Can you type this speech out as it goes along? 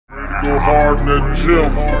Go hard in that gym,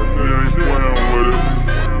 you ain't playing with it.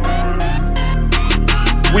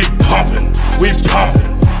 We poppin', we poppin',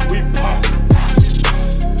 we poppin'.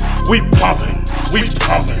 We poppin', we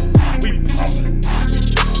poppin', we poppin'.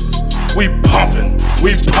 We poppin',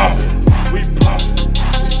 we poppin', we poppin'.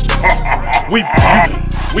 We poppin',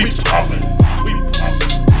 we poppin', we poppin'.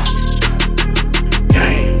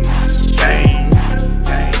 Games, games,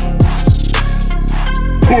 games.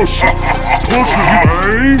 Push it, man.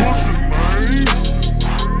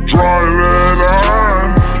 Dry that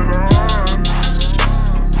iron.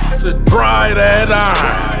 I said dry that iron.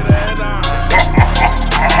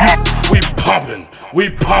 We poppin', we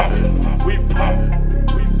poppin', we poppin'.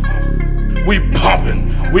 We poppin',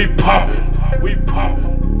 we poppin', we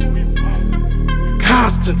poppin', we poppin'.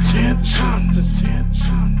 Constant tension,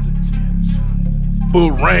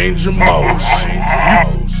 full range of motion.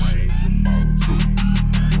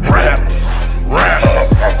 Raps, raps,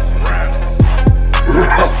 raps,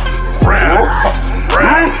 raps,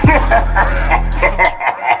 raps.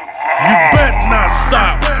 You bet not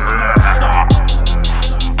stop.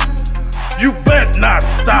 You bet not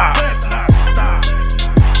stop.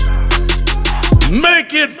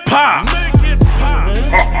 Make it pop. Make it pop.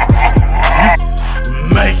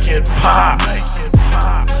 Make it pop. Make it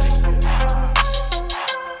pop.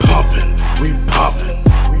 Pumpin', we poppin',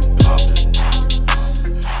 we poppin'.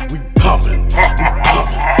 We poppin', we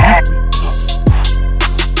poppin'.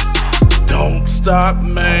 Don't stop,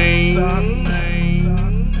 man.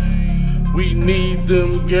 We need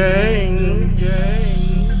them gangs.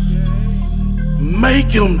 Make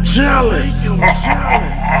them jealous.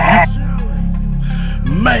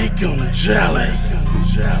 Make them jealous.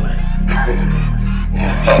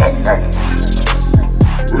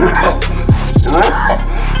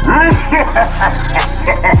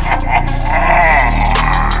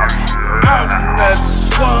 Out in that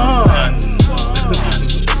sun,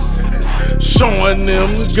 showing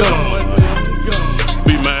them guns.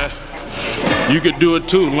 Be mad. You could do it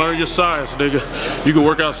too. Learn your science, nigga. You can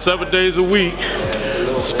work out 7 days a week,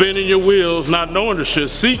 spinning your wheels, not knowing the shit.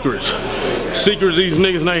 Secrets. Secrets these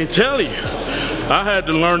niggas ain't telling you. I had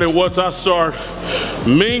to learn it once I start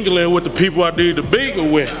mingling with the people I need to mingle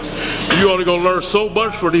with. You only gonna learn so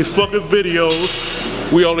much for these fucking videos.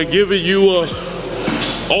 We only giving you a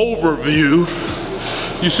overview.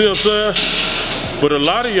 You see what I'm saying? But a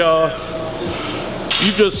lot of y'all,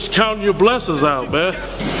 you just counting your blessings out, man,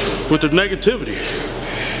 with the negativity.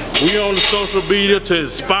 We on the social media to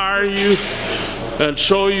inspire you and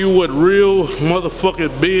show you what real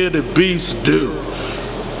motherfucking men and beasts do.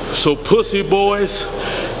 So pussy boys,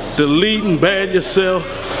 delete and ban yourself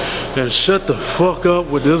and shut the fuck up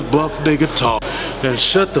with this buff nigga talk. And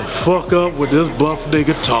shut the fuck up with this buff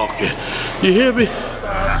nigga talking. You hear me?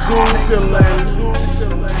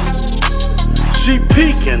 She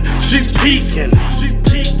peeking, she peeking, she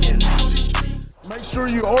peeking. Make sure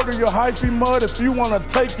you order your hyphy mud if you want to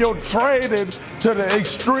take your training to the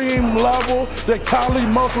extreme level that Kali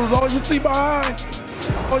muscles. Oh, you see behind?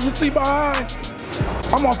 Oh, you see behind?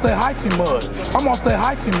 I'm off that hyphy mud. I'm off that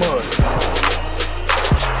hyphy mud.